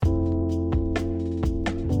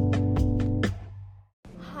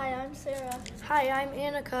Hi, I'm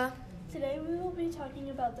Annika. Today we will be talking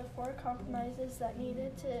about the 4 compromises that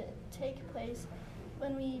needed to take place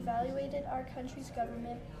when we evaluated our country's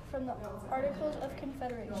government from the Articles of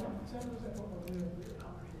Confederation.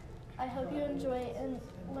 I hope you enjoy and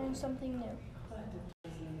learn something new.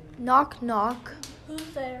 Knock, knock. Who's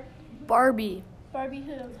there? Barbie. Barbie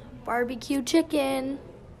who? Barbecue chicken.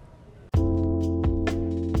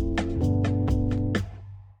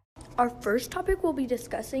 Our first topic will be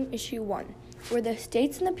discussing issue 1, where the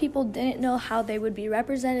states and the people didn't know how they would be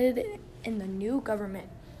represented in the new government.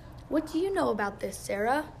 What do you know about this,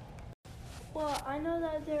 Sarah? Well, I know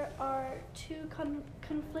that there are 2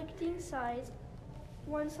 conflicting sides.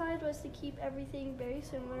 One side was to keep everything very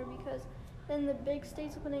similar because then the big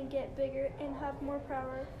states wouldn't get bigger and have more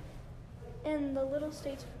power, and the little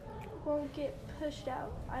states won't get pushed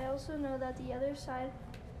out. I also know that the other side,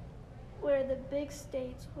 where the big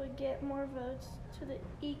states would get more votes to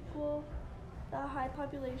equal the high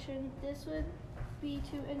population, this would be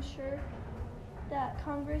to ensure that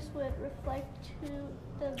Congress would reflect to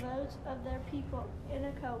the votes of their people.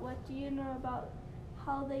 Annika, what do you know about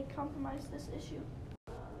how they compromised this issue?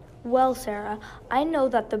 Well, Sarah, I know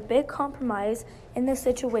that the big compromise in the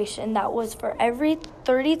situation that was for every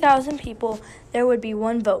 30,000 people, there would be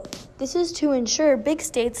 1 vote. This is to ensure big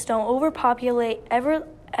states don't overpopulate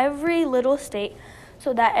every little state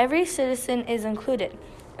so that every citizen is included.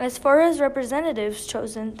 As far as representatives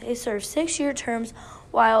chosen, they serve 6-year terms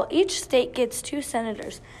while each state gets 2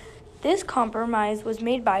 senators. This compromise was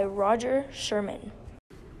made by Roger Sherman.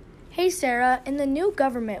 Hey Sarah, in the new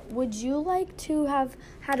government, would you like to have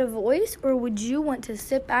had a voice, or would you want to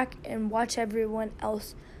sit back and watch everyone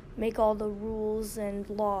else make all the rules and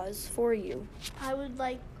laws for you? I would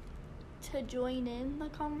like to join in the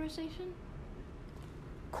conversation.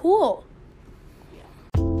 Cool.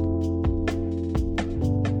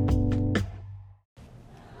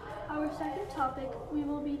 Our second topic, we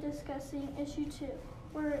will be discussing issue 2,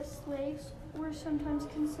 where slaves were sometimes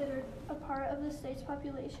considered a part of the state's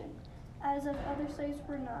population, as if other slaves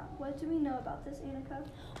were not. What do we know about this, Annika?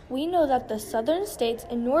 We know that the southern states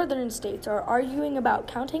and northern states are arguing about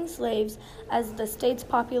counting slaves as the state's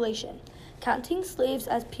population. Counting slaves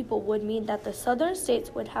as people would mean that the southern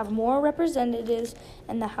states would have more representatives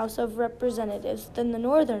in the House of Representatives than the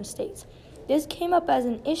northern states. This came up as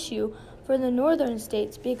an issue for the northern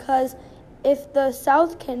states because if the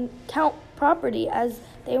South can count property as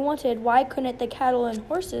they wanted, why couldn't the cattle and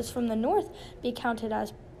horses from the north be counted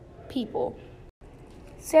as people?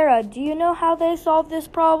 Sarah, do you know how they solved this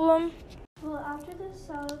problem? Well, after the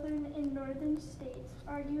southern and northern states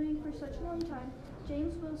arguing for such a long time,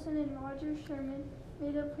 James Wilson and Roger Sherman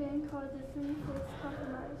made a plan called the 3/5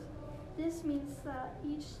 Compromise. This means that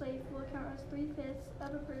each slave will count as 3/5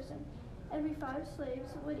 of a person. Every 5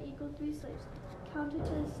 slaves would equal 3 slaves, counted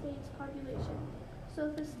to the state's population. So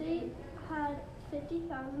if a state had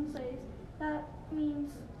 50,000 slaves, that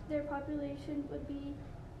means their population would be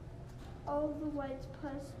all of the whites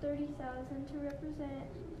plus 30,000 to represent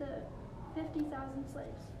the 50,000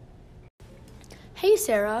 slaves. Hey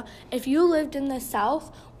Sarah, if you lived in the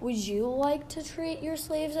South, would you like to treat your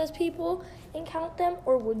slaves as people and count them,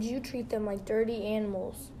 or would you treat them like dirty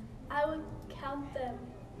animals? I would count them.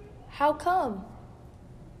 How come?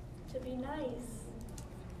 To be nice.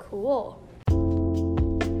 Cool.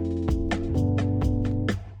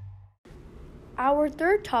 Our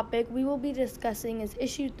third topic we will be discussing is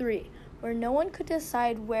issue 3, where no one could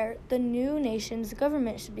decide where the new nation's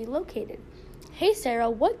government should be located. Hey Sarah,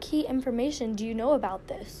 what key information do you know about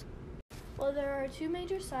this? Well, there are 2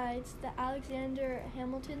 major sides, the Alexander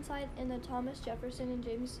Hamilton side and the Thomas Jefferson and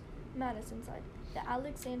James Madison side. The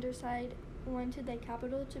Alexander side wanted the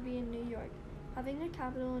capital to be in New York. Having a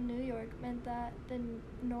capital in New York meant that the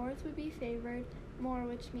North would be favored more,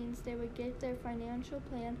 which means they would get their financial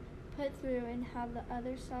plan put through and have the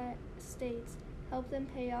other states help them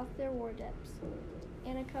pay off their war debts.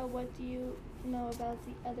 Annika, what do you know about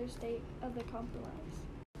the other state of the compromise?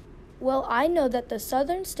 Well, I know that the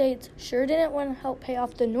southern states sure didn't want to help pay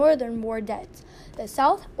off the northern war debts. The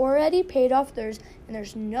South already paid off theirs, and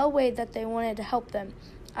there's no way that they wanted to help them.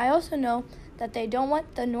 I also know that they don't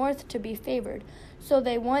want the North to be favored, so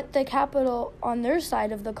they want the capital on their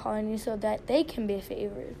side of the colony so that they can be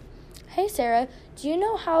favored. Hey Sarah, do you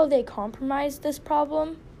know how they compromised this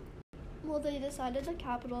problem? Well, they decided the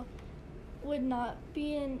capital would not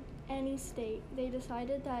be in any state. They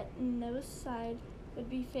decided that no side would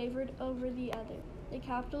be favored over the other. The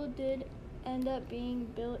capital did end up being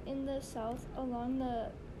built in the South along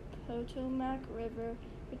the Potomac River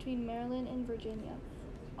between Maryland and Virginia.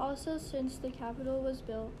 Also, since the capital was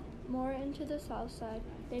built more into the South side,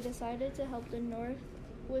 they decided to help the North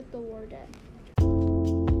with the war debt.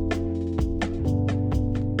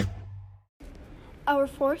 Our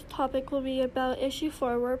fourth topic will be about issue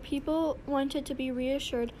 4, where people wanted to be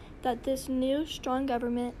reassured that this new strong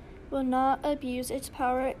government will not abuse its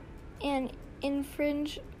power and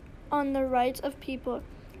infringe on the rights of people.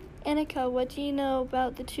 Annika, what do you know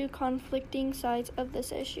about the two conflicting sides of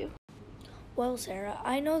this issue? Well, Sarah,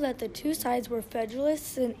 I know that the two sides were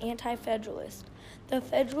Federalists and Anti-Federalists. The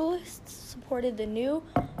Federalists supported the new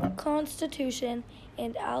Constitution,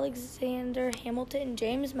 and Alexander Hamilton,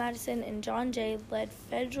 James Madison, and John Jay led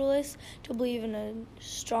Federalists to believe in a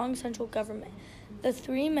strong central government. The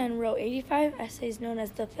three men wrote 85 essays known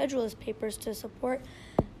as the Federalist Papers to support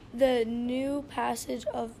the new passage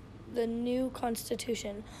of the new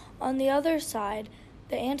Constitution. On the other side,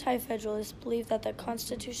 the Anti-Federalists believed that the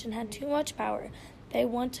Constitution had too much power. They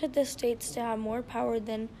wanted the states to have more power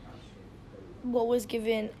than what was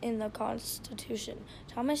given in the Constitution.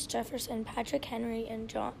 Thomas Jefferson, Patrick Henry,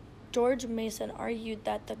 and George Mason argued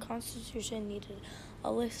that the Constitution needed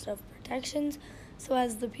a list of protections so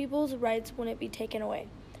as the people's rights wouldn't be taken away.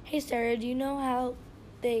 Hey, Sarah, do you know how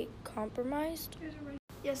they compromised?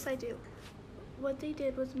 Yes, I do. What they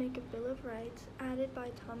did was make a Bill of Rights added by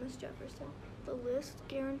Thomas Jefferson. The list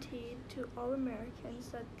guaranteed to all Americans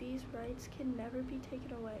that these rights can never be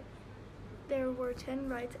taken away. There were 10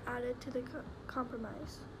 rights added to the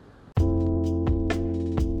compromise.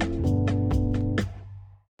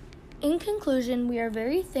 In conclusion, we are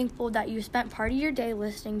very thankful that you spent part of your day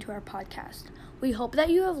listening to our podcast. We hope that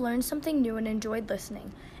you have learned something new and enjoyed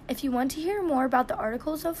listening. If you want to hear more about the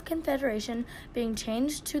Articles of Confederation being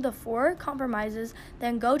changed to the 4 compromises,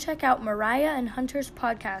 then go check out Mariah and Hunter's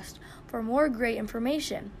podcast for more great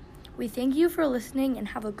information. We thank you for listening and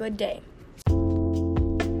have a good day.